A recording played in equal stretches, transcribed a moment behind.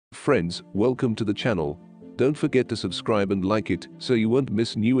Friends, welcome to the channel. Don't forget to subscribe and like it so you won't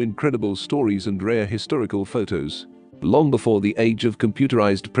miss new incredible stories and rare historical photos. Long before the age of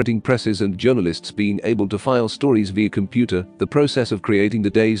computerized printing presses and journalists being able to file stories via computer, the process of creating the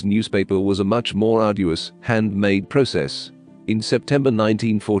day's newspaper was a much more arduous, handmade process. In September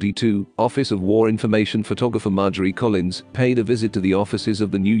 1942, Office of War Information photographer Marjorie Collins paid a visit to the offices of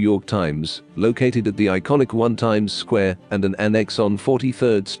the New York Times, located at the iconic One Times Square and an annex on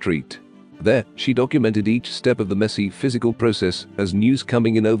 43rd Street. There, she documented each step of the messy physical process as news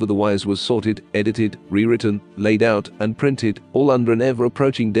coming in over the wires was sorted, edited, rewritten, laid out, and printed, all under an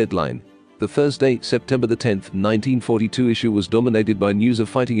ever-approaching deadline. The Thursday, September 10, 1942 issue was dominated by news of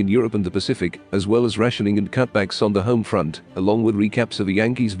fighting in Europe and the Pacific, as well as rationing and cutbacks on the home front, along with recaps of the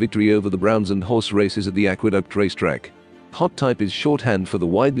Yankees' victory over the Browns and horse races at the Aqueduct racetrack. Hot type is shorthand for the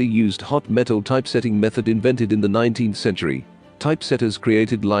widely used hot metal typesetting method invented in the 19th century. Typesetters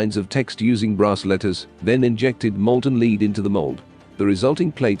created lines of text using brass letters, then injected molten lead into the mold. The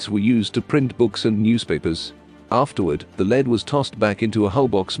resulting plates were used to print books and newspapers. Afterward, the lead was tossed back into a hull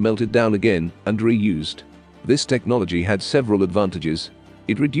box, melted down again, and reused. This technology had several advantages.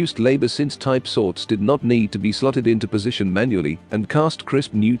 It reduced labor since type sorts did not need to be slotted into position manually, and cast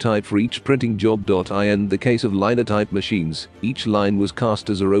crisp new type for each printing job. In the case of linotype machines, each line was cast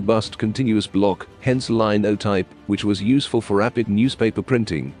as a robust continuous block, hence linotype, which was useful for rapid newspaper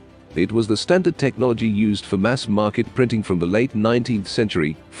printing. It was the standard technology used for mass-market printing from the late 19th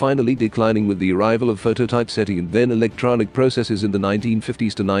century, finally declining with the arrival of phototypesetting and then electronic processes in the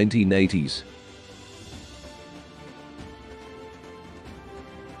 1950s to 1980s.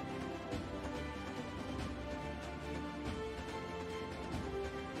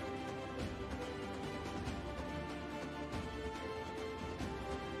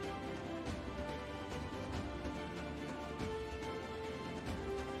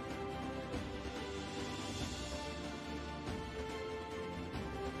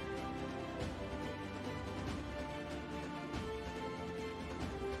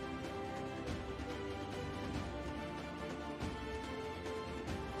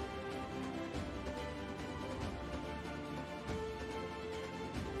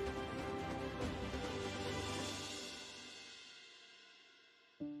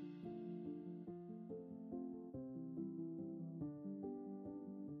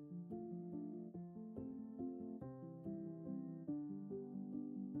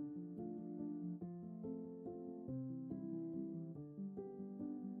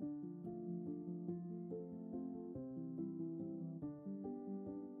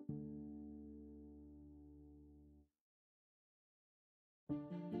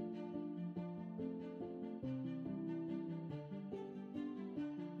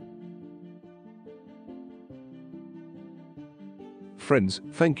 Friends,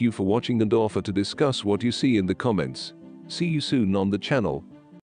 thank you for watching and offer to discuss what you see in the comments. See you soon on the channel.